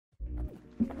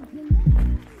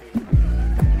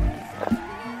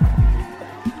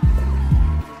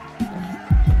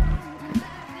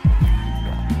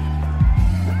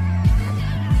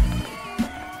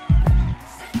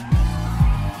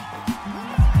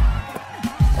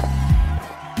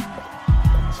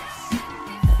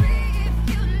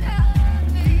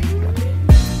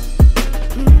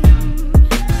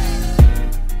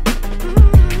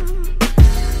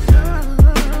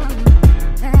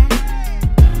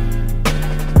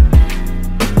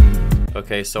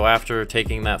Okay, so after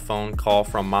taking that phone call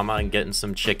from Mama and getting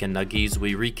some chicken nuggies,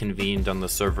 we reconvened on the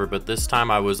server, but this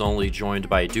time I was only joined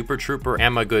by DuperTrooper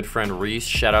and my good friend Reese.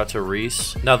 Shout out to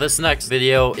Reese. Now, this next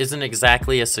video isn't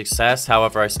exactly a success,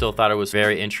 however, I still thought it was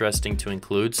very interesting to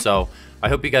include, so I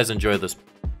hope you guys enjoy this.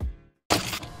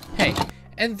 Hey,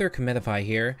 Editor Comedify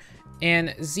here,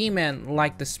 and Z-Man,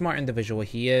 like the smart individual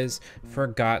he is,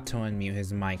 forgot to unmute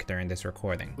his mic during this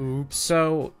recording. Oops.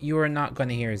 So, you are not going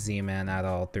to hear Z-Man at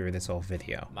all through this whole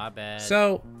video. My bad.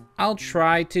 So, I'll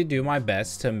try to do my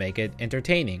best to make it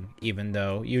entertaining, even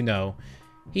though, you know,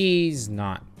 he's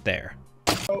not there.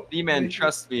 Z-Man,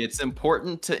 trust me, it's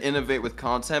important to innovate with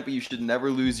content, but you should never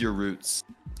lose your roots.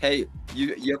 Hey,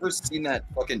 you ever seen that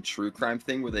fucking true crime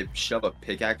thing where they shove a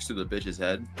pickaxe through the bitch's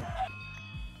head?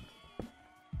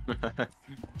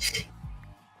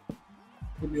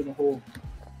 Put me in a hole.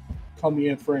 Call me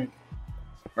Aunt Frank.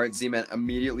 Alright, Z-Man,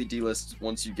 immediately delist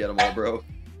once you get them all, bro.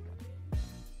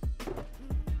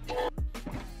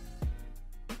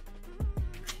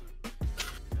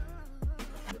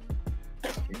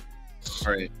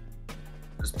 Alright.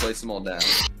 Just place them all down.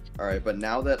 Alright, but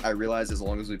now that I realize as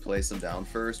long as we place them down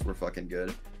first, we're fucking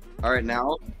good. Alright,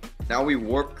 now we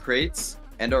warp crates,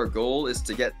 and our goal is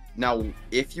to get... Now,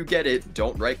 if you get it,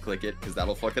 don't right-click it, because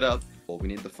that'll fuck it up. Well, we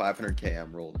need the 500k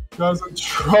emerald. Guys, I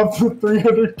dropped the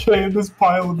 300k in this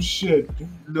pile of shit.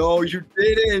 No, you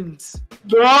didn't!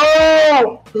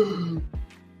 No!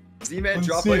 Z-Man,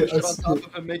 drop like shit on top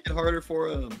of him, make it harder for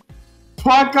him.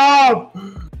 Fuck up!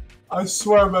 I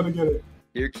swear I'm about to get it.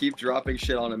 Here, keep dropping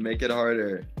shit on him, make it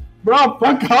harder. Bro,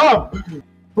 fuck up!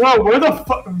 Bro, where the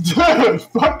fuck? Dude,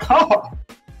 fuck up!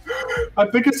 I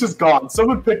think it's just gone.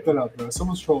 Someone picked it up, bro.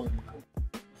 Someone's trolling me.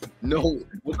 No,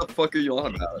 what the fuck are you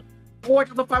on about? Oh, I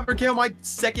got the 500k on my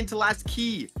second to last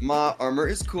key. My armor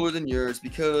is cooler than yours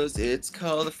because it's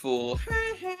colorful.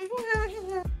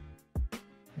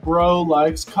 Bro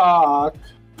likes cock.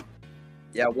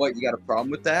 Yeah, what? You got a problem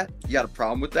with that? You got a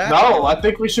problem with that? No, I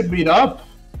think we should meet up.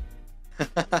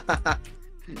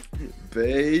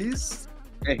 Base?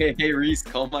 Hey, Reese,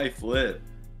 call my flip.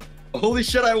 Holy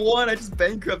shit, I won! I just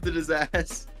bankrupted his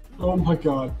ass. Oh my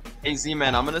god. Hey,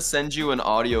 Z-Man, I'm gonna send you an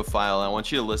audio file. I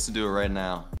want you to listen to it right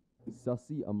now.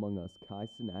 Sussy Among Us, Kai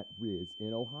Sinat, Riz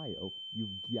in Ohio.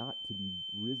 You've got to be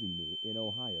rizzing me in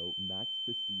Ohio. Max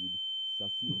Prestige,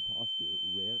 Sussy Imposter,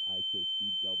 Rare iShow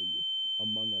Speed W.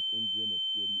 Among Us in Grimace,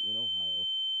 Gritty in Ohio.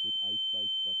 With Ice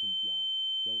Spice, Bussin' Gyat.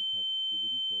 Don't text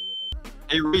Skibidi Toilet.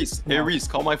 Hey Reese,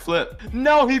 call my flip.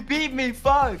 No, he beat me,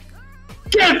 fuck!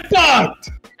 Get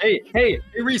fucked! Hey,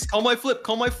 Reese, call my flip,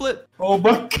 call my flip. Oh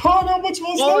my god, how much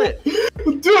was that?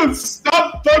 Dude,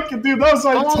 stop fucking, dude, that was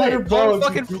our entire balance.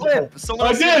 Fucking flip. Someone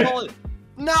else call it.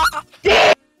 No!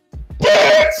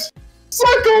 Bitch!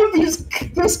 Suck on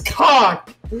this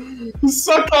cock!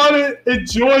 Suck on it,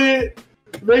 enjoy it,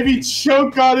 maybe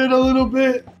choke on it a little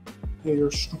bit. Hey,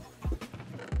 you're stupid.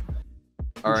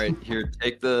 Alright, here,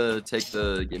 give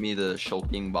me the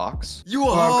shulking box. You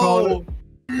a hoe!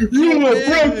 You a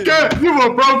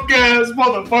broke ass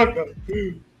motherfucker!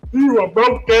 You a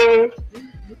broke ass!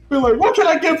 Be like, what can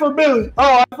I get for Billy?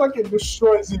 Oh, I fucking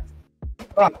destroy you.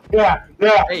 Yeah.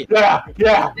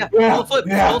 Call the flip,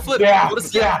 go to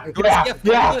CF, go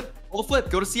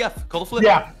to CF, call the flip.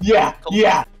 Yeah.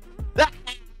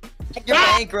 You're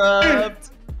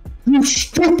bankrupt. You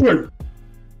stupid.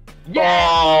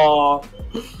 Yeah.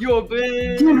 You a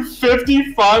bitch. Dude,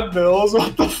 55 mils?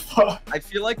 What the fuck? I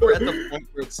feel like we're at the point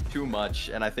where it's too much,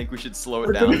 and I think we should slow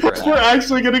it down. We're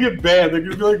actually gonna get banned. They're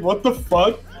gonna be like, what the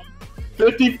fuck?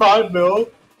 55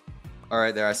 mil?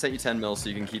 Alright, there, I sent you 10 mil so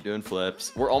you can keep doing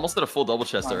flips. We're almost at a full double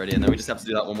chest already, and then we just have to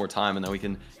do that one more time, and then we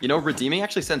can... You know, redeeming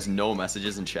actually sends no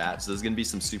messages in chat, so there's gonna be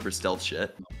some super stealth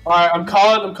shit. Alright, I'm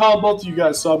calling both of you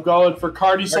guys, so I'm going for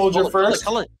Cardi Soldier first.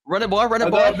 Call it. Run it, boy, I'm going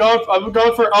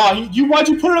for... Oh, why'd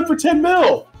you put it up for 10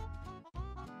 mil?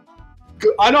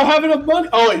 I don't have enough money.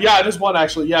 Oh, yeah, I just won,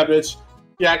 actually. Yeah, bitch.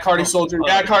 Yeah, Cardi Soldier.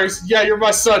 Yeah, Cardi... Yeah, you're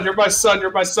my son. You're my son.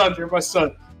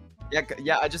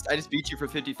 Yeah, I just beat you for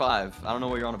 55. I don't know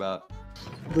what you're on about.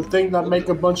 The thing that make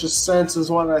a bunch of sense is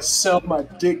when I sell my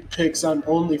dick pics on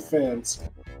OnlyFans.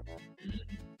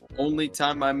 Only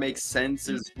time I make sense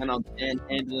is when I'm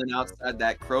panhandling outside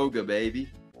that Kroger, baby.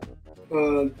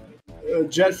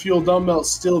 Jet fuel dumbbell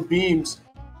still beams.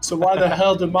 So why the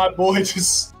hell did my boy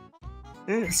just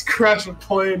crash a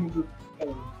plane?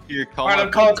 Here, call Alright, my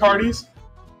I'm calling Cardi's.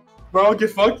 Bro,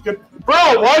 get fucked.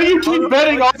 Bro, why do you keep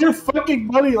betting all your fucking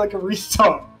money like a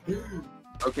retard?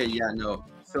 Okay, yeah, no.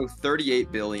 So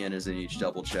 38 billion is in each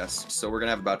double chest. So we're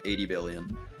gonna have about 80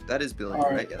 billion. That is billion,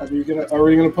 right? Alright, Yeah. are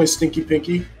we gonna play Stinky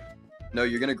Pinky? No,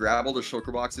 you're gonna grab all the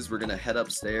shulker boxes. We're gonna head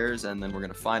upstairs, and then we're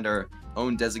gonna find our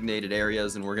own designated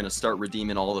areas, and we're gonna start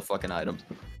redeeming all the fucking items.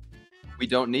 We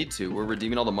don't need to. We're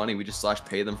redeeming all the money. We just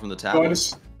pay them from the tab.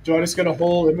 Do I just get a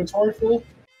whole inventory full?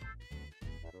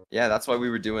 Yeah, that's why we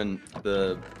were doing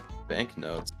the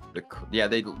banknotes. Yeah,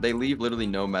 they leave literally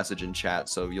no message in chat,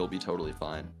 so you'll be totally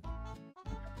fine.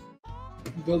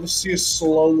 They'll just see us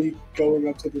slowly going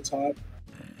up to the top.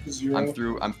 0.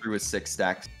 I'm through with 6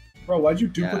 stacks. Bro, why'd you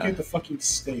duplicate the fucking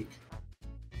steak?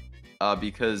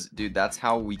 Because dude, that's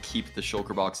how we keep the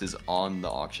shulker boxes on the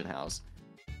auction house.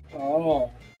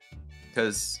 Oh.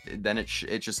 Because then it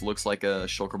just looks like a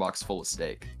shulker box full of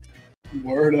steak.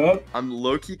 Word up. I'm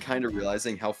low-key kind of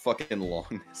realizing how fucking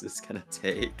long this is gonna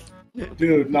take.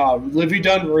 Dude, nah. Livy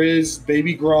Dunn Riz,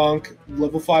 Baby Gronk,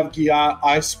 Level 5 Gia,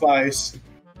 Ice Spice.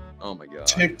 Oh my god.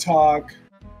 TikTok.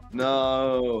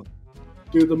 No.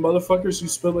 Dude, the motherfuckers who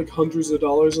spent like hundreds of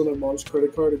dollars on their mom's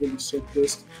credit card are gonna be so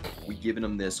pissed. We giving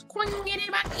them this.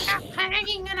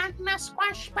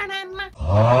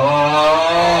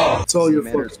 It's all your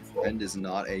Manner's fucking fault. friend is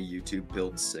not a YouTube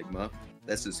build Sigma.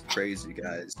 This is crazy,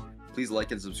 guys. Please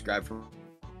like and subscribe for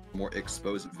more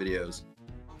exposed videos.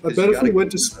 I bet if we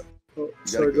went to... Oh, You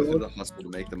sorry, gotta go go through on. the hustle to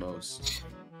make the most.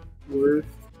 Word.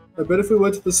 I bet if we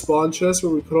went to the spawn chest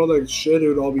where we put all that shit, it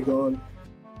would all be gone.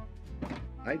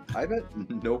 I bet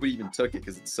nobody even took it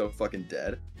because it's so fucking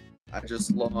dead. I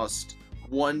just lost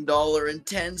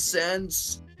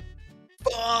 $1.10.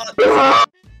 Fuck!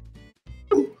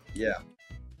 Yeah,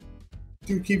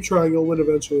 Dude, keep trying, you'll win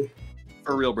eventually.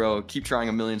 for real, bro. Keep trying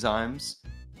a million times.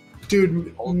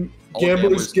 Dude, All gamblers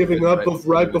gamblers giving do up is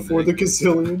right before the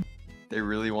gazillion. They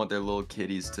really want their little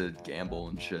kitties to gamble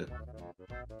and shit.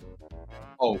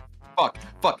 Oh, fuck,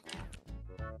 fuck.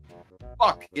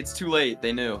 Fuck, it's too late,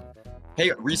 they knew.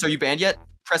 Hey, Reese, are you banned yet?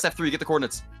 Press F3, get the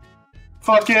coordinates.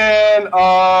 Fucking,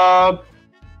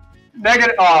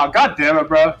 negative, god damn it,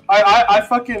 bro. I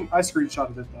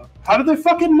screenshotted it, though. How did they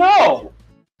fucking know?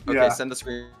 Okay, Yeah. send the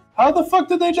screen. How the fuck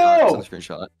did they Send know? the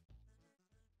screenshot.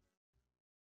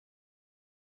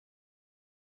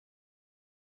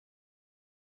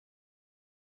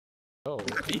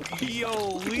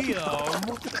 Yo, Liam!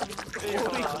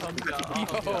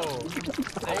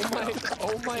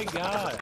 Oh my god!